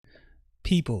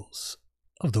Peoples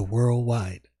of the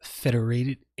worldwide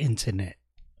federated internet,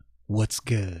 what's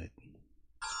good?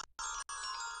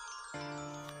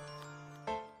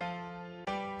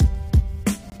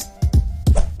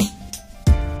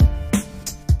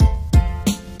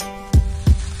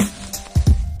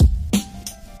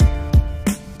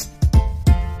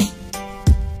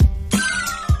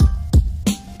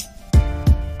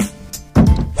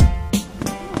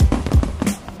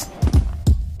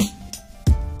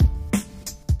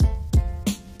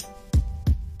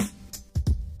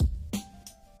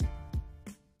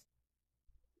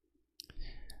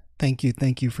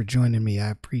 Thank you for joining me. I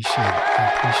appreciate it.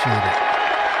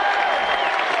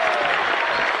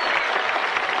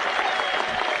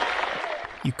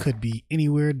 You could be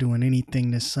anywhere doing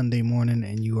anything this Sunday morning,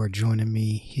 and you are joining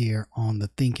me here on The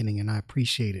Thinking, and I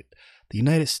appreciate it. The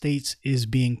United States is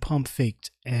being pump faked,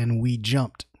 and we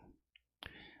jumped.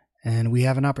 And we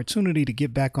have an opportunity to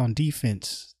get back on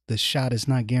defense. The shot is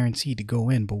not guaranteed to go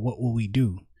in, but what will we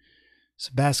do? It's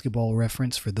a basketball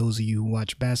reference. For those of you who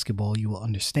watch basketball, you will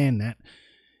understand that,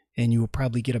 and you will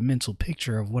probably get a mental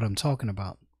picture of what I'm talking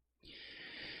about.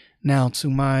 Now,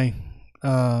 to my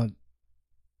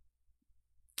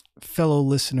fellow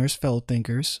listeners, fellow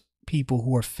thinkers, people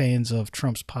who are fans of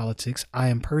Trump's politics, I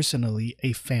am personally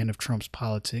a fan of Trump's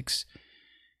politics.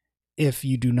 If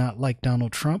you do not like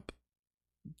Donald Trump,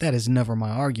 that is never my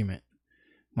argument.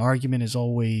 My argument is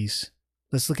always,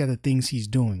 let's look at the things he's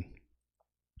doing.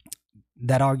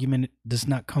 That argument does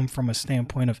not come from a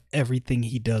standpoint of everything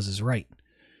he does is right.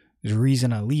 There's a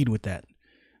reason I lead with that,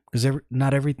 because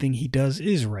not everything he does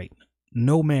is right.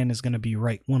 No man is going to be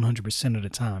right 100% of the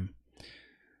time.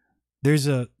 There's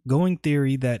a going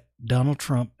theory that Donald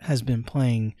Trump has been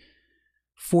playing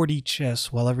 4D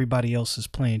chess while everybody else is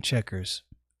playing checkers.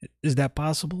 Is that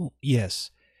possible? Yes.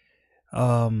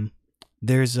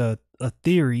 There's a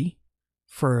theory,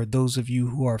 for those of you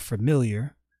who are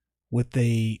familiar with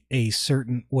a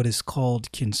certain, what is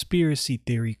called conspiracy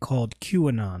theory, called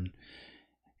QAnon.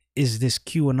 Is this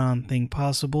QAnon thing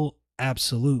possible?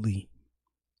 Absolutely.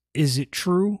 Is it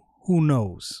true? Who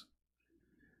knows?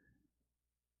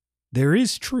 There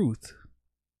is truth.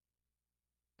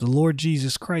 The Lord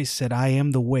Jesus Christ said, I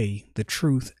am the way, the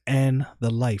truth, and the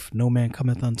life. No man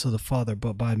cometh unto the Father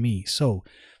but by me. So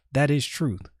that is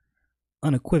truth,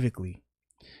 unequivocally.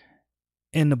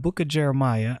 In the book of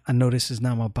Jeremiah, I know this is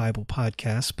not my Bible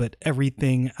podcast, but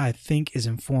everything I think is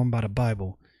informed by the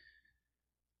Bible.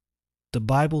 The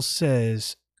Bible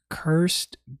says,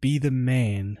 cursed be the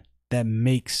man that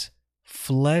makes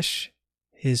flesh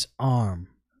his arm.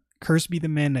 Cursed be the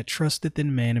man that trusteth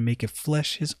in man and maketh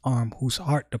flesh his arm, whose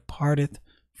heart departeth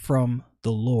from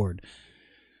the Lord.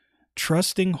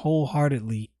 Trusting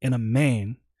wholeheartedly in a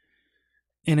man,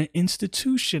 in an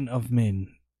institution of men,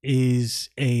 is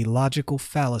a logical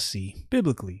fallacy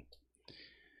biblically.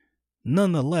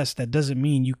 Nonetheless, that doesn't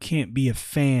mean you can't be a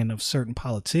fan of certain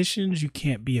politicians. You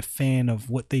can't be a fan of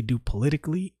what they do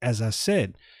politically. As I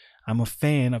said, I'm a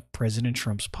fan of President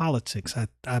Trump's politics.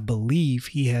 I believe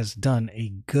he has done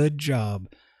a good job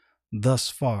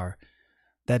thus far.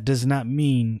 That does not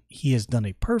mean he has done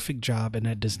a perfect job, and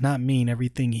that does not mean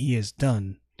everything he has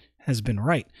done has been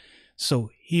right.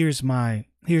 So here's my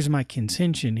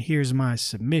contention. Here's my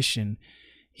submission.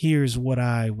 Here's what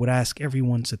I would ask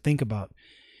everyone to think about.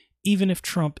 Even if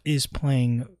Trump is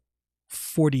playing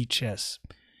 4D chess,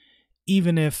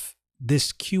 even if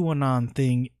this QAnon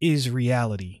thing is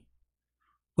reality,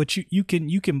 but you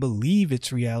can believe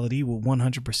it's reality with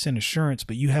 100% assurance,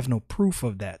 but you have no proof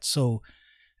of that. So,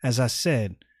 as I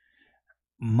said,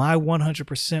 my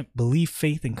 100% belief,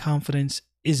 faith, and confidence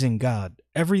is in God.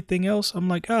 Everything else, I'm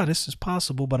like, this is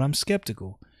possible, but I'm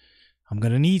skeptical. I'm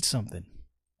going to need something.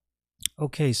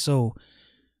 Okay, so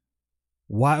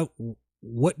what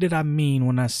did I mean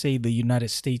when I say the United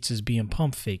States is being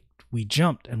pump faked? We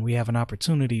jumped, and we have an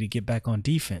opportunity to get back on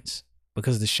defense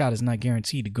because the shot is not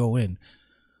guaranteed to go in.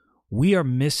 We are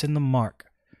missing the mark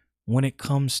when it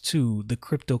comes to the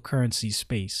cryptocurrency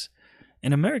space.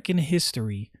 In American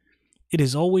history, it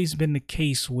has always been the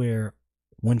case where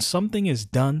when something is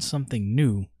done, something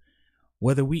new,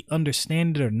 whether we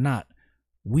understand it or not,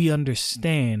 we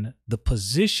understand the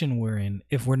position we're in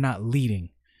if we're not leading.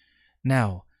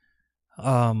 Now,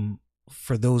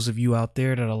 for those of you out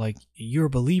there that are like, you're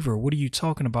a believer, what are you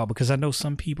talking about? Because I know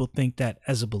some people think that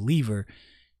as a believer,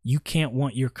 you can't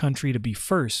want your country to be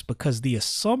first, because the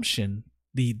assumption,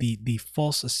 the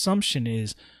false assumption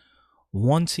is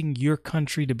wanting your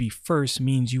country to be first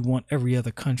means you want every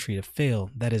other country to fail.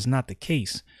 That is not the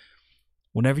case.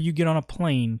 Whenever you get on a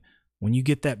plane, when you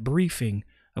get that briefing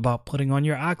about putting on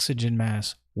your oxygen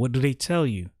mask, what do they tell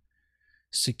you?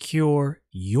 secure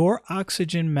your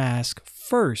oxygen mask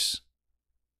first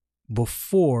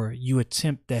before you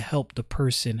attempt to help the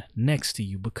person next to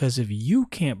you. Because if you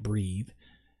can't breathe,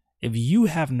 if you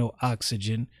have no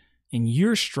oxygen and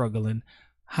you're struggling,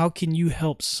 how can you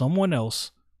help someone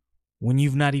else when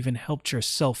you've not even helped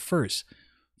yourself first?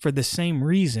 For the same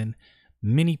reason,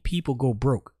 many people go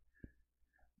broke.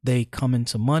 They come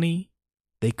into money,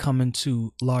 they come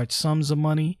into large sums of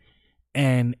money,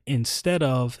 and instead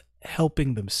of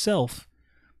helping themselves,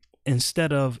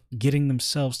 instead of getting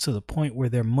themselves to the point where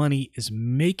their money is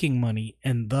making money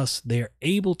and thus they're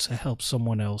able to help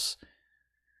someone else,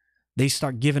 they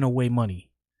start giving away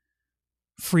money.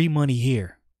 Free money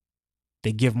here.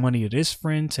 They give money to this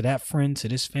friend, to that friend, to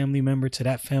this family member, to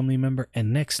that family member,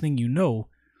 and next thing you know,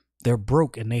 they're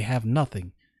broke and they have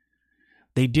nothing.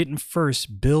 They didn't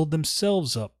first build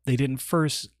themselves up. They didn't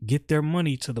first get their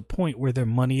money to the point where their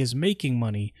money is making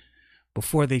money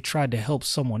before they tried to help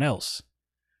someone else.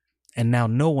 And now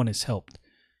no one is helped.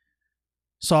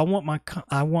 So I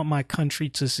want my country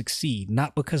to succeed,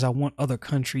 not because I want other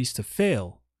countries to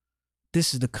fail.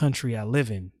 This is the country I live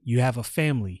in. You have a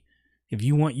family. If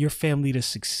you want your family to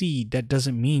succeed, that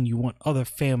doesn't mean you want other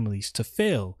families to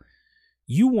fail.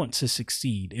 You want to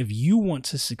succeed. If you want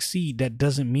to succeed, that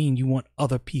doesn't mean you want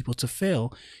other people to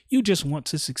fail. You just want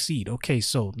to succeed. Okay,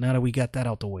 so now that we got that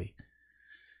out the way.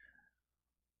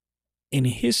 In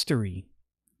history,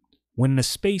 when the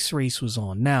space race was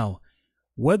on, now,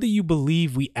 whether you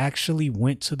believe we actually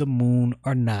went to the moon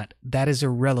or not, that is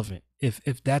irrelevant.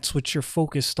 If that's what you're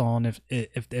focused on,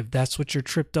 if that's what you're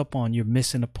tripped up on, you're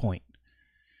missing a point.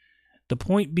 The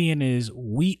point being is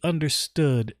we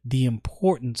understood the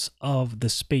importance of the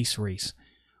space race.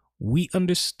 We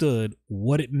understood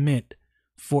what it meant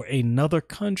for another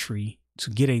country to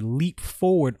get a leap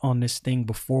forward on this thing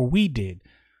before we did.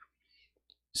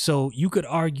 So you could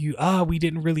argue, we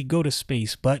didn't really go to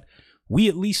space, but we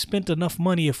at least spent enough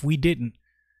money, if we didn't,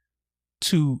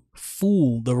 to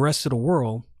fool the rest of the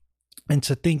world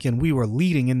into thinking we were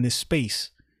leading in this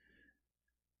space.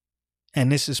 And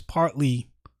this is partly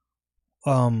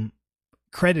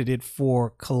credited for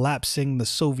collapsing the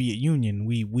Soviet Union.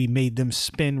 We made them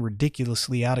spin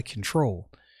ridiculously out of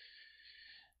control.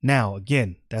 Now,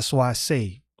 again, that's why I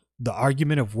say the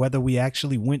argument of whether we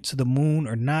actually went to the moon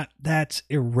or not, that's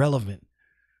irrelevant.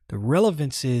 The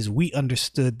relevance is we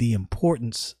understood the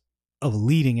importance of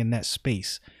leading in that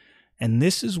space. And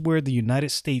this is where the United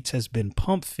States has been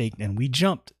pump faked and we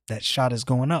jumped. That shot is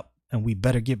going up and we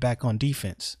better get back on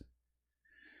defense.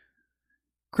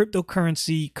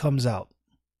 Cryptocurrency comes out.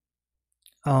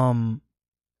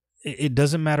 It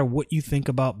doesn't matter what you think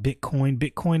about Bitcoin.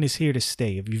 Bitcoin is here to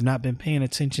stay. If you've not been paying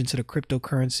attention to the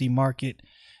cryptocurrency market,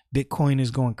 Bitcoin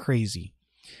is going crazy.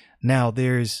 Now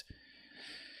there's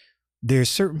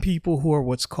certain people who are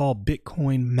what's called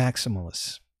Bitcoin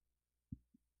maximalists.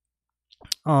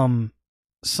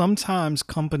 Sometimes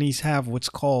companies have what's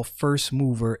called first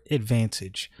mover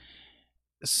advantage.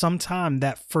 Sometimes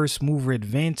that first mover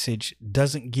advantage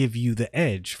doesn't give you the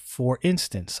edge. For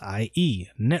instance, i.e.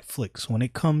 Netflix, when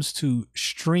it comes to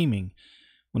streaming,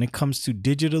 when it comes to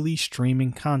digitally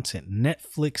streaming content,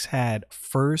 Netflix had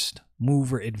first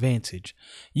mover advantage.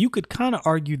 You could kind of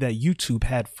argue that YouTube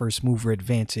had first mover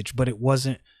advantage, but it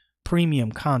wasn't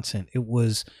premium content. It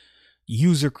was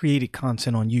user created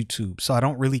content on YouTube. So I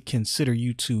don't really consider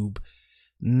YouTube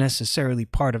necessarily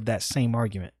part of that same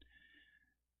argument.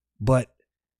 But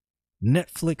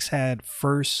Netflix had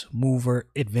first mover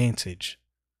advantage,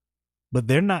 but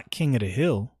they're not king of the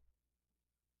hill.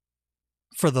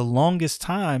 For the longest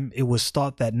time, it was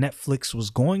thought that Netflix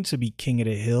was going to be king of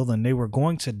the hill and they were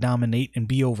going to dominate and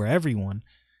be over everyone.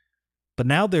 But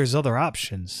now there's other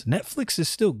options. Netflix is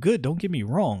still good, don't get me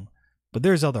wrong, but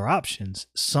there's other options.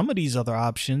 Some of these other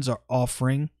options are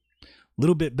offering a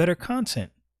little bit better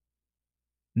content.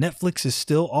 Netflix is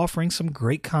still offering some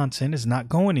great content. It's not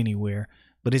going anywhere,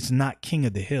 but it's not king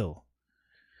of the hill.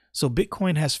 So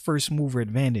Bitcoin has first mover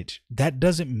advantage. That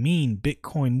doesn't mean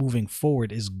Bitcoin moving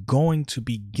forward is going to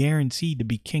be guaranteed to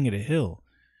be king of the hill.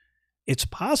 It's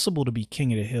possible to be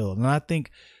king of the hill. And I think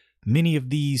many of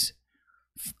these,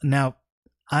 now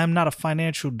I'm not a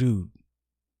financial dude.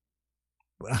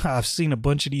 I've seen a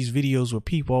bunch of these videos where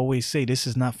people always say this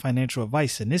is not financial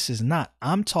advice, and this is not.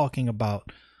 I'm talking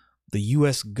about the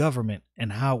US government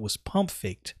and how it was pump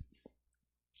faked.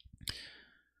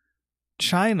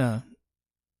 China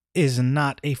is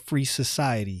not a free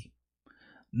society.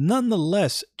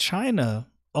 Nonetheless, China,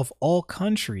 of all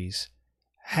countries,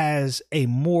 has a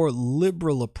more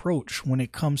liberal approach when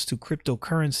it comes to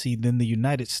cryptocurrency than the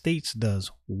United States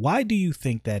does. Why do you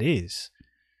think that is?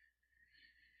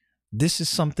 This is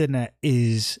something that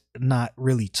is not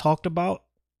really talked about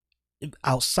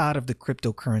outside of the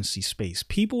cryptocurrency space.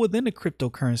 People within the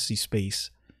cryptocurrency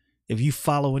space, if you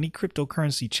follow any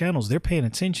cryptocurrency channels, they're paying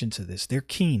attention to this. They're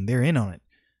keen. They're in on it.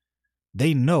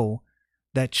 They know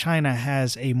that China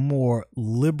has a more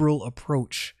liberal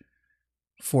approach.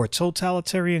 For a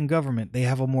totalitarian government, they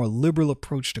have a more liberal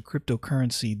approach to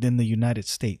cryptocurrency than the United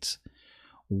States.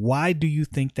 Why do you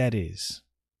think that is?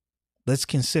 Let's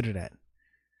consider that.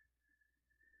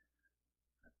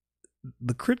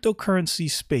 The cryptocurrency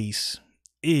space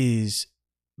is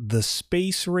the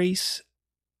space race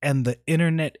and the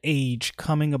internet age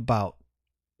coming about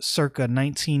circa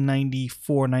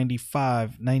 1994,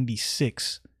 95,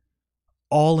 96,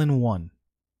 all in one.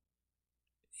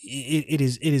 It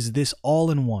is this all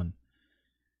in one.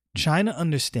 China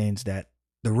understands that.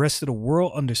 The rest of the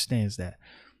world understands that.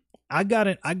 I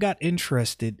got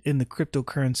interested in the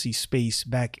cryptocurrency space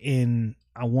back in,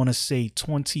 I want to say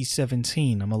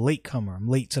 2017. I'm a latecomer. I'm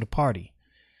late to the party.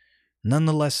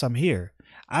 Nonetheless, I'm here.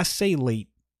 I say late.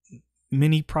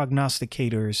 Many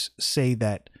prognosticators say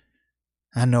that.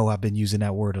 I know I've been using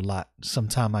that word a lot.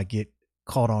 Sometime I get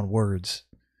caught on words.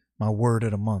 My word of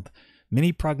the month.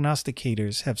 Many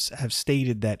prognosticators have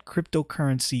stated that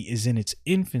cryptocurrency is in its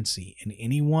infancy, and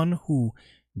anyone who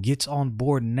gets on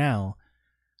board now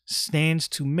stands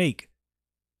to make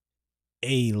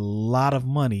a lot of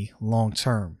money long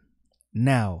term.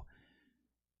 Now,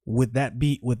 with that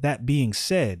being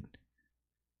said,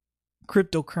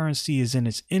 cryptocurrency is in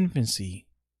its infancy,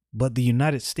 but the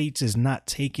United States is not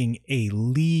taking a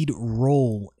lead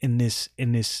role in this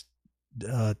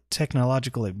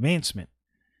technological advancement.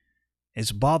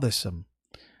 It's bothersome.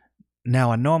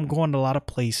 Now, I know I'm going to a lot of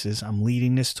places. I'm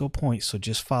leading this to a point, so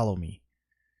just follow me.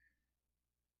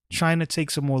 China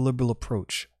takes a more liberal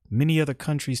approach. Many other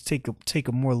countries take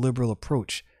a more liberal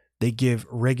approach. They give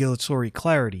regulatory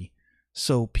clarity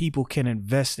so people can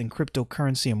invest in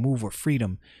cryptocurrency and move with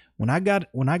freedom. When I got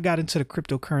into the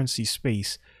cryptocurrency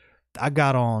space, I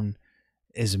got on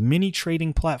as many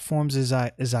trading platforms as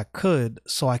I could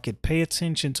so I could pay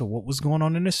attention to what was going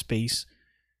on in the space,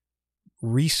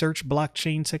 research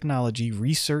blockchain technology,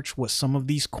 research what some of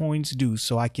these coins do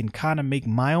so I can kind of make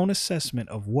my own assessment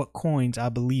of what coins I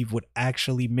believe would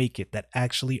actually make it, that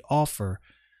actually offer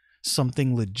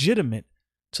something legitimate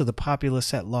to the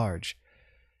populace at large.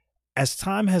 As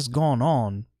time has gone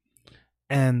on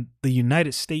and the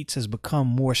United States has become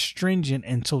more stringent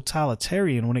and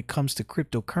totalitarian when it comes to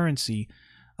cryptocurrency,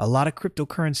 a lot of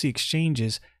cryptocurrency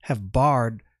exchanges have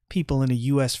barred people in the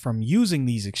US from using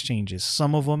these exchanges.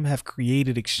 Some of them have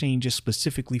created exchanges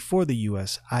specifically for the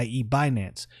US, i.e.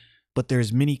 Binance, but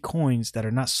there's many coins that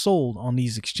are not sold on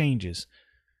these exchanges.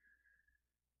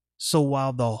 So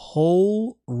while the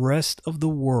whole rest of the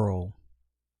world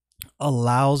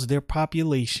allows their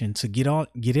population to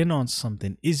get in on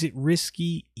something, is it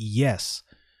risky? Yes.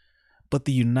 But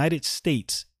the United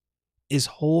States is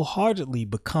wholeheartedly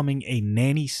becoming a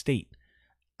nanny state.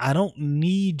 I don't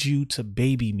need you to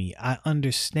baby me. I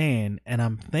understand, and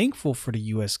I'm thankful for the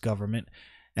US government,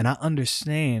 and I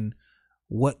understand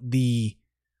what the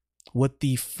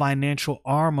financial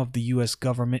arm of the US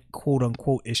government, quote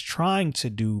unquote, is trying to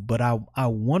do, but I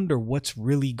wonder what's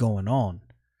really going on.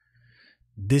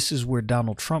 This is where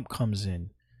Donald Trump comes in.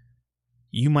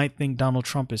 You might think Donald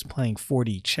Trump is playing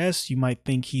 4D chess. You might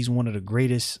think he's one of the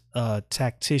greatest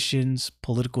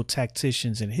political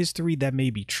tacticians in history. That may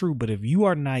be true. But if you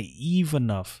are naive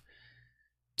enough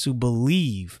to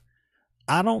believe,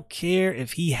 I don't care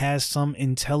if he has some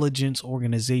intelligence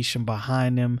organization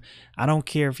behind him. I don't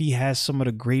care if he has some of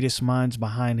the greatest minds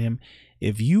behind him.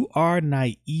 If you are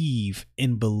naive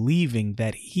in believing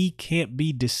that he can't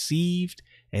be deceived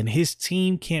and his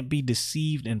team can't be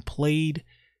deceived and played,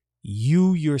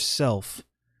 you yourself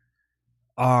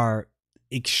are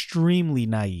extremely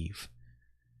naive.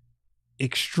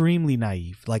 Extremely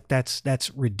naive. Like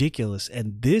that's ridiculous.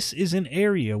 And this is an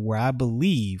area where I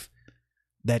believe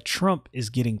that Trump is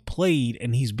getting played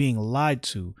and he's being lied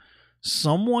to.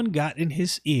 Someone got in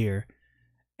his ear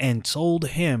and told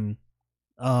him,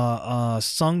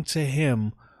 sung to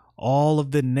him all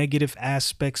of the negative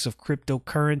aspects of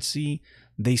cryptocurrency.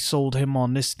 They sold him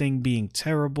on this thing being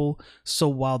terrible. So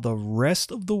while the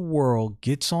rest of the world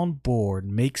gets on board,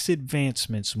 makes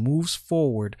advancements, moves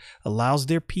forward, allows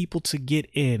their people to get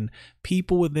in,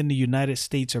 people within the United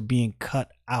States are being cut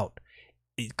out.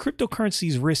 Cryptocurrency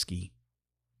is risky.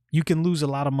 You can lose a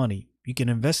lot of money. You can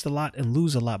invest a lot and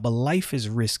lose a lot, but life is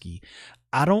risky.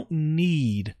 I don't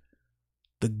need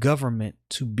the government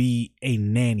to be a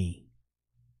nanny.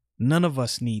 None of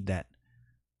us need that.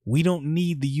 We don't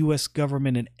need the US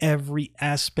government in every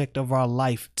aspect of our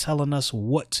life telling us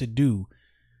what to do,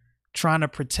 trying to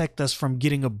protect us from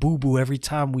getting a boo-boo every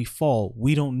time we fall.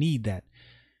 We don't need that.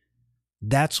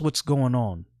 That's what's going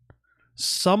on.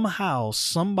 Somehow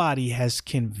somebody has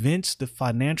convinced the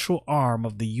financial arm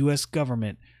of the US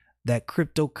government that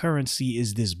cryptocurrency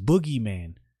is this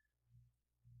boogeyman.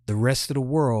 The rest of the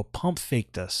world pump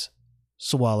faked us.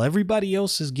 So while everybody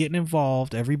else is getting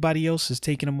involved, everybody else is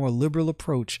taking a more liberal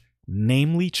approach,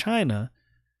 namely China,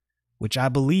 which I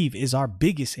believe is our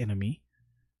biggest enemy,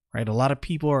 right? A lot of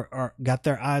people are got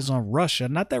their eyes on Russia.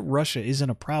 Not that Russia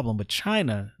isn't a problem, but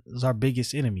China is our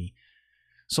biggest enemy.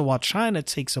 So while China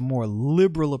takes a more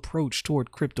liberal approach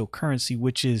toward cryptocurrency,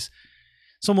 which is,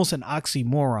 it's almost an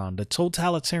oxymoron. The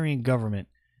totalitarian government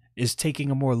is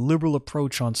taking a more liberal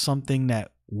approach on something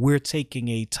that we're taking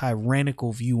a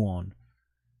tyrannical view on.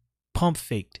 Pump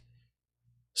faked.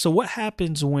 So what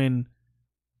happens when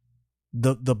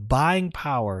the buying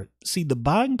power, see, the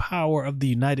buying power of the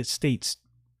United States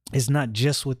is not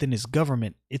just within its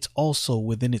government, it's also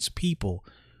within its people.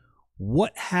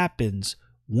 What happens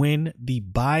when the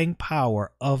buying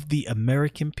power of the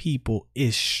American people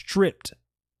is stripped?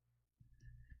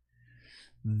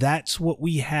 That's what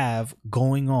we have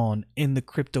going on in the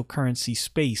cryptocurrency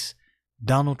space.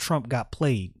 Donald Trump got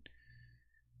played.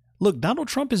 Look, Donald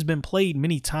Trump has been played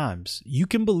many times. You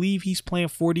can believe he's playing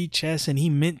 4D chess and he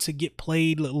meant to get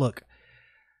played. Look,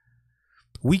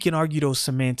 we can argue those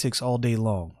semantics all day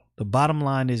long. The bottom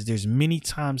line is there's many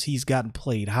times he's gotten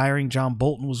played. Hiring John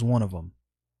Bolton was one of them.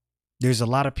 There's a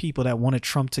lot of people that wanted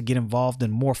Trump to get involved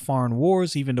in more foreign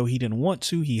wars, even though he didn't want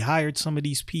to. He hired some of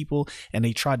these people and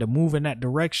they tried to move in that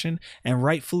direction, and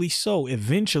rightfully so.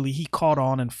 Eventually, he caught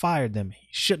on and fired them. He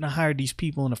shouldn't have hired these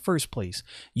people in the first place.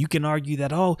 You can argue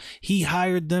that, oh, he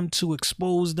hired them to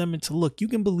expose them and to look. You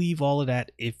can believe all of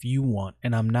that if you want.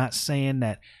 And I'm not saying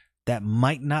that that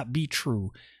might not be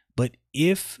true. But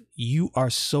if you are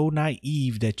so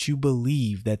naive that you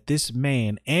believe that this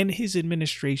man and his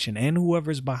administration and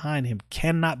whoever's behind him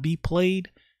cannot be played,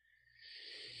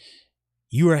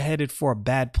 you are headed for a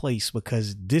bad place,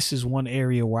 because this is one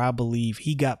area where I believe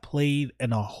he got played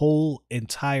and a whole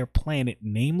entire planet,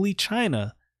 namely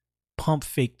China, pump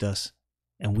faked us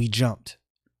and we jumped.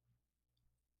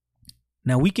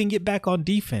 Now we can get back on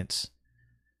defense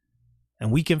and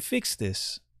we can fix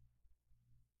this.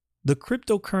 The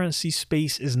cryptocurrency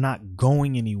space is not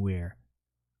going anywhere.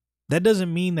 That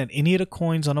doesn't mean that any of the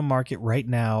coins on the market right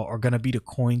now are going to be the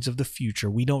coins of the future.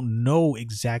 We don't know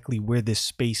exactly where this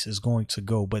space is going to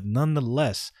go, but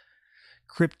nonetheless,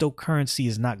 cryptocurrency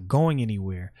is not going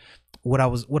anywhere. What I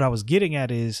was getting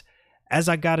at is, as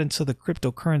I got into the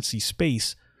cryptocurrency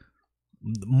space,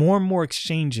 more and more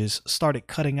exchanges started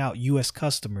cutting out US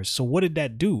customers. So what did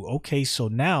that do? Okay, so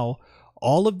now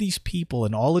all of these people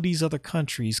in all of these other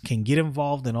countries can get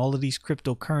involved in all of these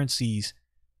cryptocurrencies,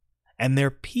 and their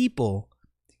people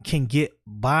can get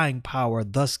buying power,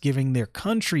 thus giving their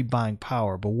country buying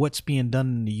power. But what's being done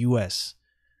in the US?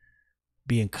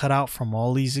 Being cut out from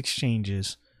all these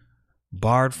exchanges,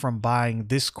 barred from buying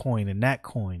this coin and that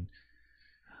coin,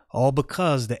 all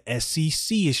because the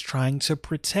SEC is trying to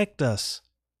protect us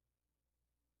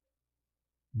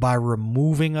by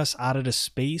removing us out of the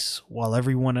space while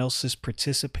everyone else is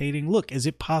participating. Look, is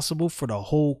it possible for the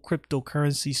whole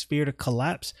cryptocurrency sphere to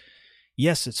collapse?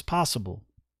 Yes, it's possible.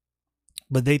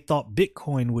 But they thought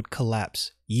Bitcoin would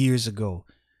collapse years ago.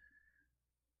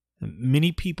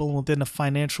 Many people within the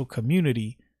financial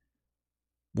community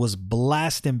was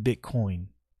blasting Bitcoin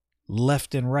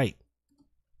left and right.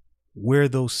 Where are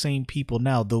those same people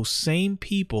now? Those same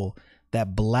people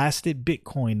that blasted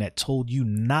Bitcoin, that told you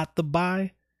not to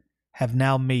buy, have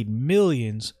now made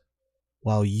millions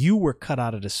while you were cut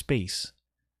out of the space,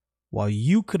 while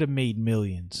you could have made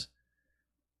millions,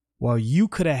 while you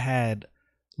could have had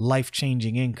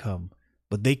life-changing income,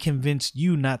 but they convinced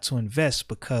you not to invest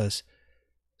because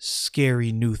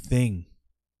scary new thing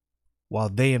while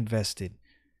they invested.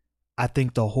 I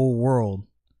think the whole world,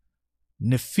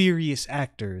 nefarious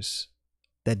actors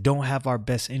that don't have our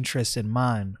best interests in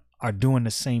mind, are doing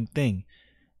the same thing.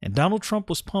 And Donald Trump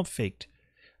was pump faked.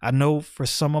 I know for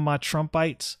some of my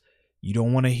Trumpites, you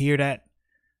don't want to hear that.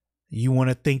 You want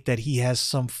to think that he has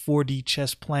some 4D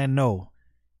chess plan. No,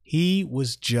 he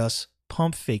was just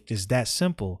pump faked. It's that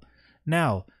simple.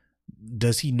 Now,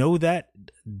 does he know that?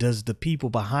 Does the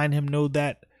people behind him know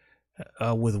that?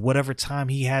 With whatever time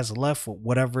he has left,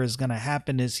 whatever is going to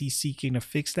happen, is he seeking to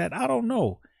fix that? I don't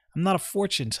know. I'm not a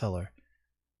fortune teller.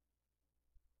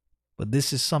 But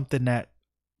this is something that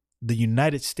the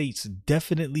United States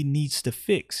definitely needs to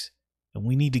fix. And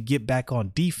we need to get back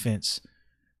on defense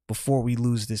before we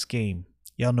lose this game.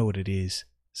 Y'all know what it is.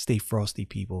 Stay frosty,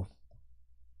 people.